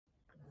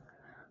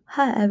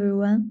Hi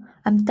everyone,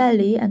 I'm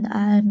Dali and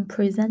I'm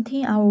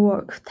presenting our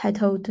work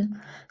titled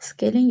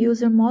Scaling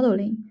User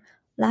Modeling,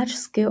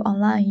 Large-Scale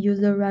Online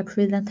User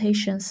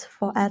Representations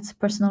for Ads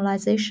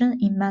Personalization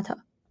in Meta.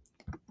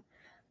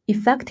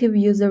 Effective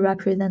user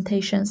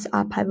representations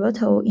are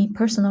pivotal in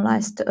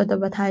personalized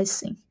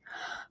advertising.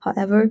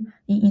 However,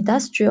 in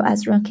industrial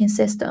ads ranking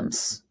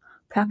systems,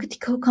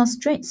 practical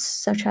constraints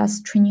such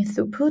as training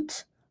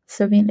throughput,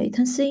 serving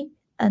latency,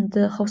 and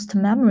host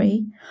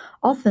memory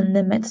often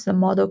limit the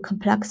model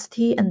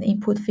complexity and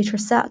input feature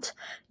set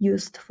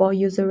used for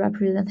user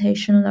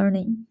representation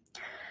learning.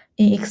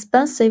 In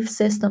expensive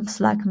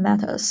systems like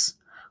Meta's,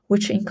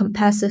 which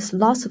encompasses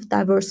lots of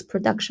diverse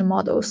production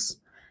models,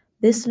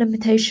 these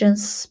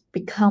limitations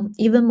become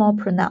even more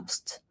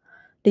pronounced,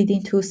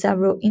 leading to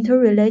several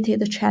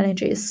interrelated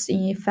challenges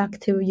in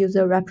effective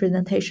user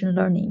representation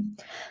learning,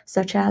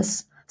 such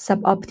as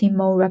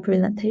suboptimal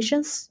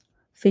representations,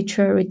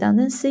 feature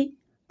redundancy,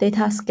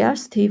 data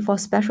scarcity for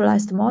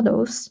specialized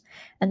models,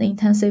 and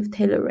intensive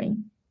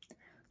tailoring.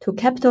 To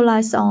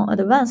capitalize on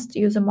advanced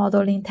user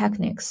modeling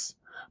techniques,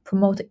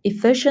 promote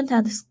efficient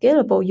and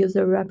scalable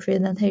user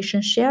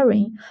representation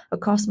sharing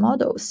across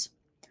models,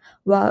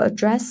 while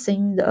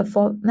addressing the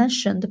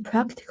aforementioned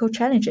practical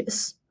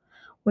challenges,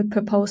 we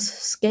propose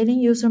scaling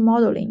user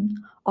modeling,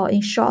 or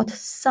in short,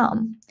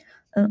 SUM,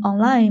 an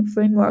online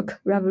framework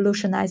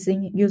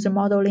revolutionizing user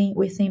modeling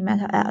within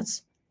Meta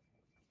Ads.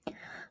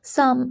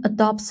 SUM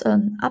adopts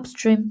an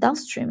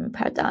upstream-downstream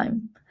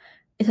paradigm.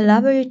 It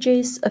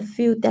leverages a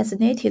few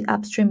designated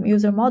upstream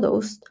user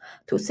models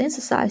to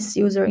synthesize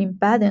user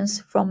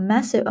embeddings from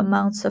massive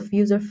amounts of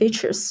user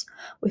features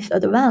with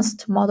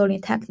advanced modeling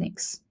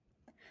techniques.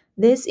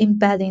 These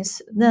embeddings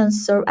then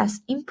serve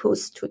as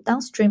inputs to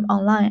downstream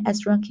online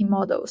ads ranking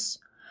models,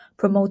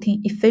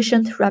 promoting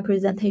efficient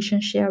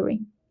representation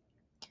sharing.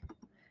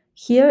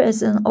 Here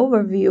is an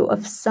overview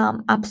of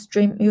some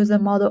upstream user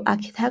model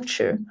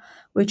architecture,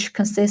 which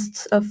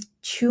consists of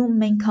two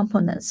main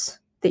components,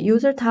 the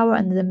user tower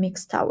and the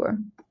mix tower.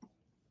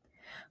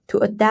 To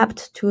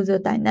adapt to the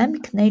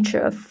dynamic nature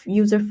of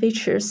user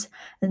features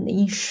and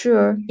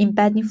ensure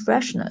embedding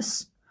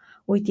freshness,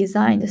 we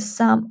designed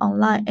some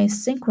online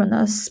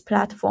asynchronous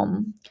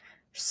platform,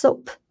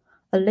 SOAP,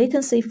 a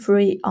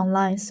latency-free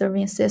online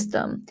serving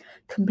system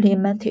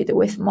complemented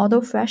with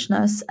model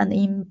freshness and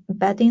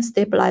embedding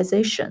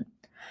stabilization,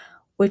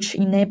 which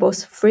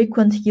enables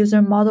frequent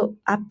user model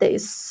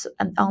updates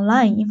and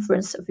online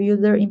inference of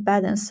user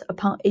embeddings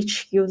upon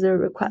each user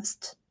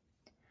request.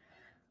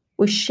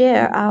 We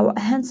share our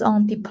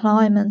hands-on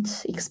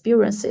deployment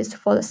experiences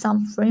for the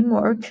SUM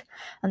framework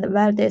and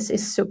validate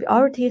its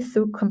superiority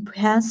through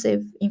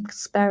comprehensive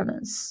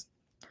experiments.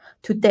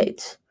 To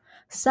date,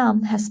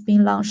 SUM has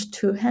been launched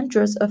to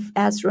hundreds of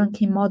ads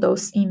ranking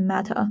models in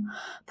Meta,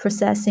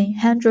 processing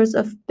hundreds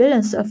of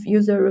billions of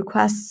user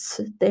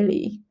requests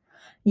daily,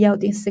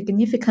 yielding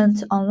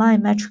significant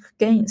online metric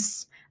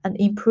gains and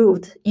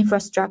improved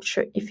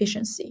infrastructure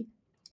efficiency.